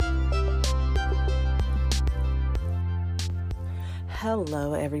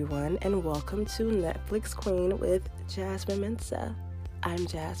Hello, everyone, and welcome to Netflix Queen with Jasmine Mensah. I'm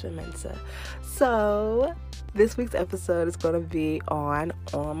Jasmine Mensah. So, this week's episode is going to be on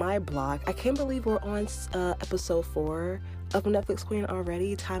my blog. I can't believe we're on episode 4 of Netflix Queen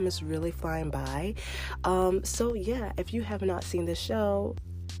already. Time is really flying by. If you have not seen the show,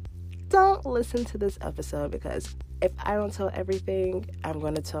 don't listen to this episode because if I don't tell everything, I'm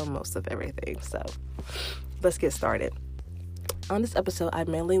going to tell most of everything. So, let's get started. On this episode, I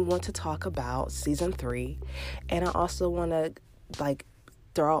mainly want to talk about season 3, and I also want to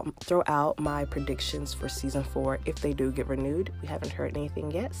throw out my predictions for season 4 if they do get renewed. We haven't heard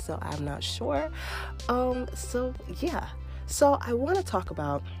anything yet, so I'm not sure. So I want to talk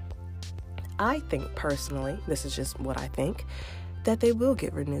about, I think personally, this is just what I think, that they will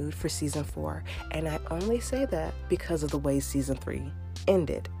get renewed for season 4, and I only say that because of the way season 3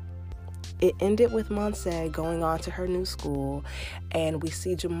 ended. It ended with Monse going on to her new school, and we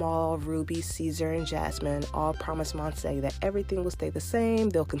see Jamal, Ruby, Caesar, and Jasmine all promise Monse that everything will stay the same.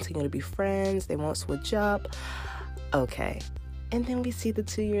 They'll continue to be friends. They won't switch up. Okay. And then we see the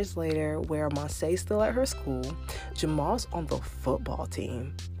 2 years later where Monse's still at her school. Jamal's on the football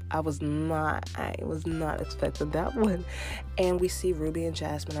team. I was not expecting that one. And we see Ruby and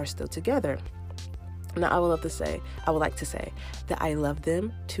Jasmine are still together. Now, I would like to say that I love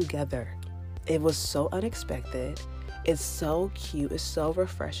them together. It was so unexpected. It's so cute. It's so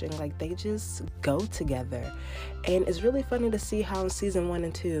refreshing. Like, they just go together. And it's really funny to see how in season 1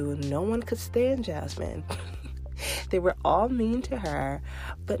 and 2, no one could stand Jasmine. They were all mean to her,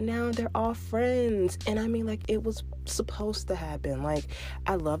 but now they're all friends. And I mean, like, it was supposed to happen. Like,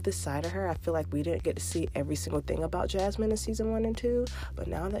 I love this side of her. I feel like we didn't get to see every single thing about Jasmine in season 1 and 2, but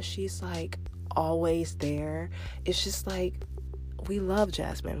now that she's, like, always there, it's just like, we love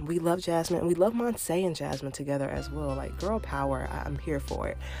Jasmine. We love Jasmine. We love Monse and Jasmine together as well. Like, girl power. I'm here for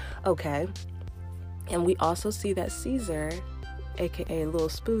it. Okay. And we also see that Caesar, aka Lil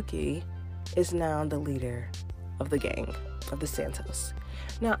Spooky, is now the leader of the gang, of the Santos.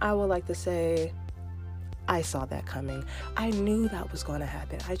 Now, I would like to say, I saw that coming. I knew that was going to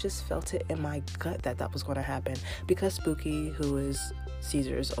happen. I just felt it in my gut that was going to happen, because Spooky, who is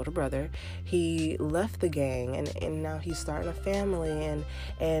Caesar's older brother, he left the gang and now he's starting a family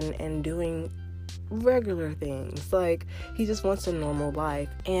and doing regular things. Like, he just wants a normal life.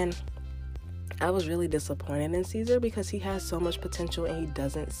 And I was really disappointed in Caesar because he has so much potential and he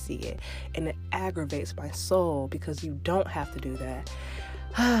doesn't see it. And it aggravates my soul because you don't have to do that.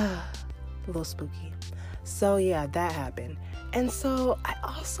 A little spooky. So yeah, that happened. And so I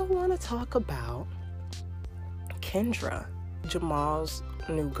also want to talk about Kendra, Jamal's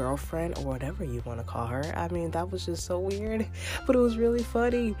new girlfriend, or whatever you want to call her. I mean, that was just so weird, but it was really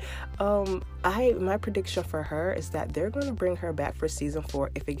funny. My prediction for her is that they're going to bring her back for season 4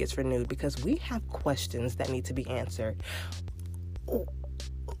 if it gets renewed, because we have questions that need to be answered.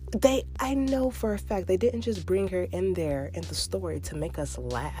 I know for a fact they didn't just bring her in there in the story to make us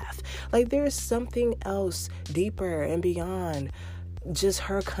laugh. Like, there's something else deeper and beyond just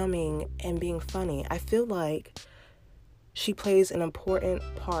her coming and being funny. I feel like she plays an important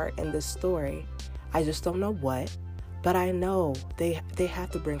part in this story. I just don't know what, but I know they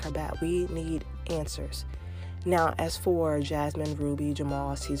have to bring her back. We need answers. Now, as for Jasmine, Ruby,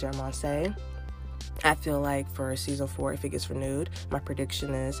 Jamal, Caesar, and Monse, I feel like for season 4, if it gets renewed, my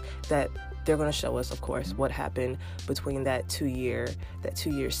prediction is that they're going to show us, of course, what happened between that 2-year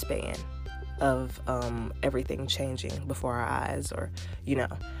span of everything changing before our eyes, or,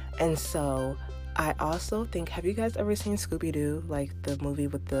 And so I also think, have you guys ever seen Scooby-Doo, like the movie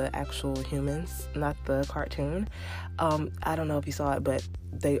with the actual humans, not the cartoon? I don't know if you saw it, but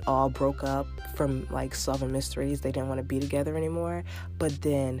they all broke up from, like, solving mysteries. They didn't want to be together anymore, but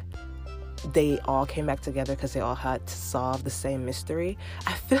then they all came back together because they all had to solve the same mystery.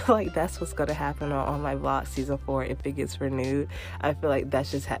 I feel like that's what's going to happen on my blog season 4 if it gets renewed. I feel like that's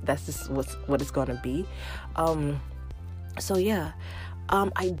just what it's going to be. I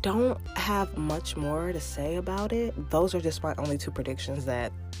don't have much more to say about it. Those are just my only 2 predictions,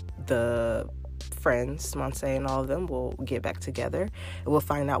 that the friends, Monse and all of them, will get back together. And we'll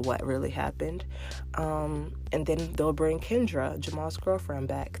find out what really happened. And then they'll bring Kendra, Jamal's girlfriend,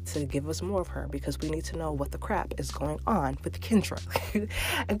 back to give us more of her, because we need to know what the crap is going on with Kendra.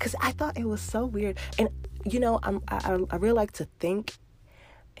 Because I thought it was so weird. And, I really like to think.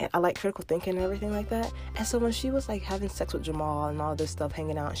 I like critical thinking and everything like that. And so when she was, like, having sex with Jamal and all this stuff,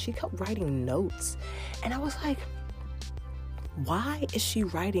 hanging out, she kept writing notes. And I was like, why is she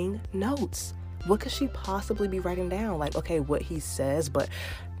writing notes? What could she possibly be writing down? Like, okay, what he says, but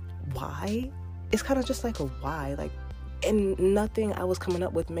why? It's kind of just like a why. Like, And nothing I was coming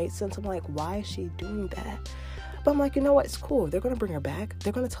up with made sense. I'm like, why is she doing that? But I'm like, you know what? It's cool. They're going to bring her back.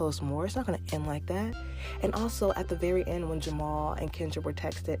 They're going to tell us more. It's not going to end like that. And also, at the very end, when Jamal and Kendra were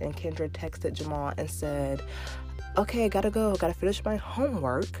texted, and Kendra texted Jamal and said, okay, gotta go. Gotta finish my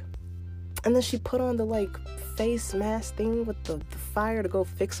homework. And then she put on the, like, face mask thing with the fire to go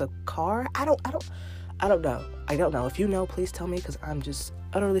fix a car. I don't know. I don't know. If you know, please tell me, because I'm just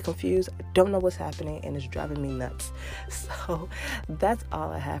utterly confused. I don't know what's happening, and it's driving me nuts. So that's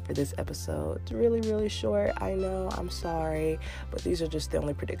all I have for this episode. It's really, really short. I know. I'm sorry. But these are just the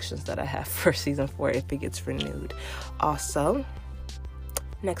only predictions that I have for season 4 if it gets renewed. Also,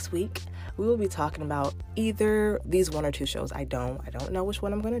 next week, we will be talking about either these 1 or 2 shows. I don't know which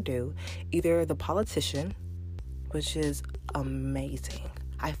one I'm going to do. Either The Politician, which is amazing.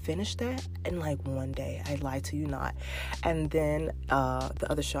 I finished that in like one day. I lied to you not. And then the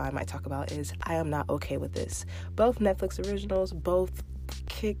other show I might talk about is I Am Not Okay With This. Both Netflix originals, both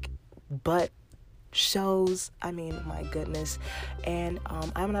kick butt shows. I mean, my goodness. And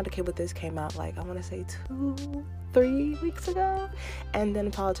I'm Not Okay With This came out like, I want to say 2-3 weeks ago. And then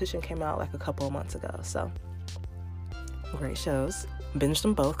The Politician came out like a couple of months ago. So great shows. Binge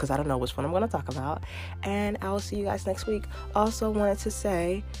them both because I don't know which one I'm going to talk about. And I will see you guys next week. Also wanted to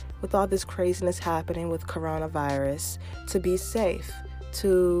say, with all this craziness happening with coronavirus, to be safe,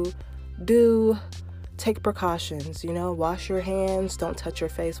 to take precautions, wash your hands, don't touch your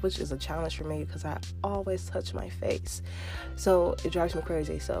face, which is a challenge for me because I always touch my face. So it drives me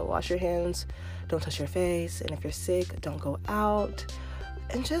crazy. So wash your hands, don't touch your face. And if you're sick, don't go out.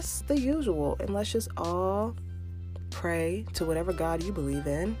 And just the usual. And let's just all pray to whatever God you believe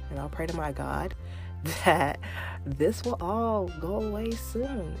in, and I'll pray to my God that this will all go away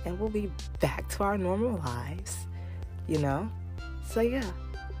soon and we'll be back to our normal lives, So yeah.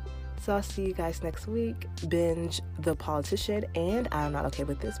 So I'll see you guys next week. Binge The Politician and I'm Not Okay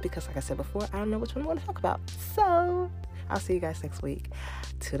With This because, like I said before, I don't know which one I want to talk about. So I'll see you guys next week.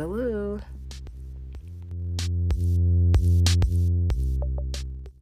 Toodaloo.